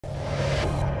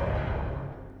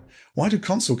Why do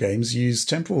console games use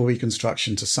temporal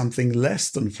reconstruction to something less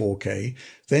than 4K,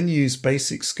 then use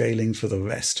basic scaling for the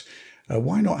rest?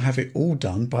 Why not have it all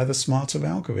done by the smarter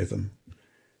algorithm?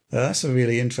 That's a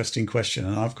really interesting question,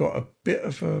 and I've got a bit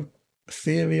of a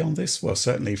theory on this. Well,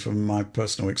 certainly from my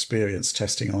personal experience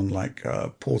testing on like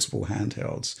portable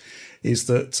handhelds, is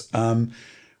that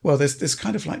well, there's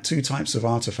kind of like two types of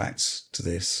artifacts to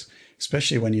this,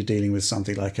 especially when you're dealing with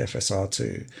something like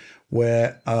FSR2,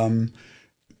 where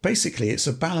basically it's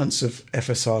a balance of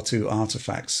FSR2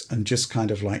 artifacts and just kind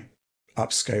of like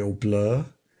upscale blur.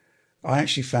 I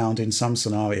actually found in some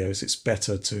scenarios it's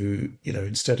better to,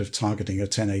 instead of targeting a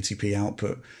 1080p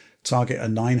output, target a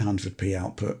 900p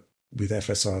output with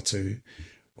FSR2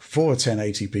 for a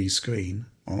 1080p screen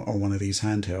on one of these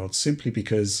handhelds, simply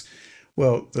because,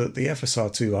 well, the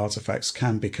FSR2 artifacts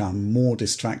can become more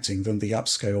distracting than the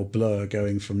upscale blur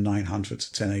going from 900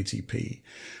 to 1080p.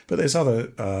 But there's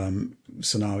other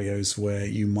scenarios where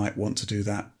you might want to do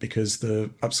that because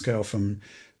the upscale from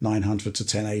 900 to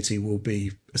 1080 will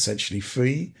be essentially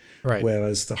free, right?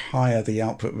 Whereas the higher the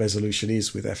output resolution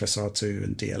is with FSR2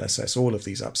 and DLSS, all of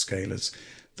these upscalers,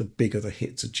 the bigger the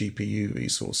hit to GPU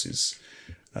resources.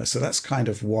 So that's kind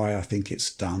of why I think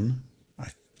it's done.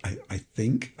 I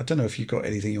think. I don't know if you've got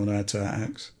anything you want to add to that,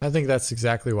 Alex. I think that's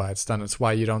exactly why it's done. It's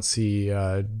why you don't see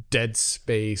Dead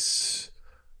Space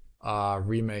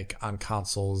remake on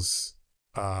consoles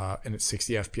in its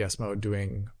 60 FPS mode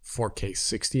doing 4K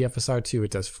 60 FSR2.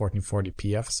 It does 1440p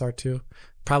FSR2.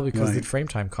 Probably because the frame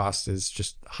time cost is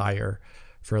just higher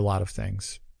for a lot of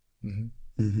things.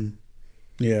 Mm-hmm. Mm-hmm.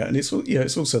 Yeah, and it's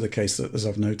also the case that, as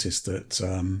I've noticed, that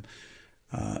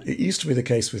it used to be the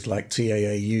case with like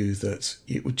TAAU that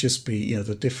it would just be,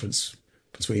 the difference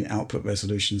between output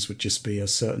resolutions would just be a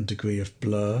certain degree of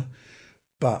blur.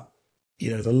 But,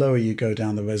 the lower you go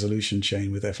down the resolution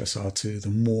chain with FSR2, the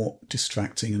more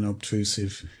distracting and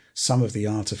obtrusive some of the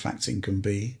artifacting can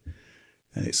be.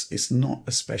 And it's not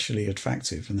especially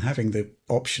attractive. And having the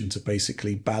option to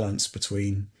basically balance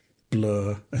between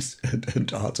blur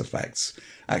and artifacts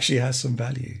actually has some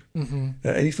value. Mm-hmm.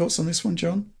 Any thoughts on this one,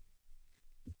 John?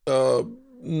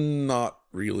 Not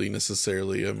really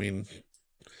necessarily. I mean,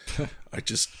 I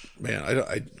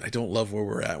don't love where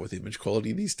we're at with image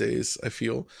quality these days. I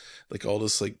feel like all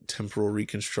this like temporal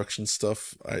reconstruction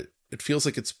stuff, it feels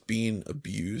like it's being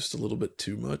abused a little bit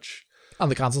too much. On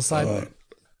the console side?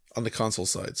 On the console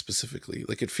side specifically.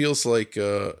 Like it feels like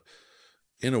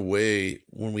in a way,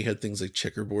 when we had things like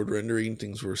checkerboard rendering,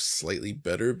 things were slightly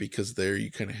better because there you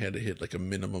kind of had to hit like a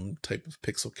minimum type of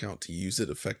pixel count to use it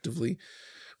effectively.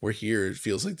 Where here it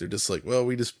feels like they're just like, well,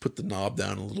 we just put the knob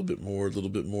down a little bit more,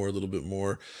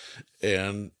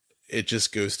 and it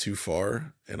just goes too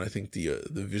far. And I think the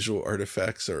visual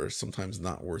artifacts are sometimes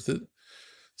not worth it.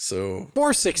 So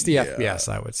for 60 FPS,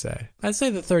 I would say. I'd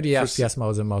say the 30 FPS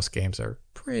modes in most games are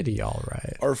pretty all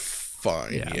right. Are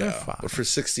fine, yeah. Fine. But for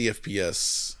 60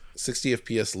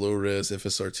 FPS low res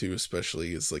FSR2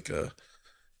 especially is like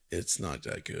it's not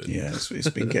that good. Yeah, it's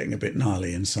been getting a bit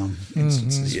gnarly in some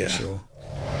instances, for sure.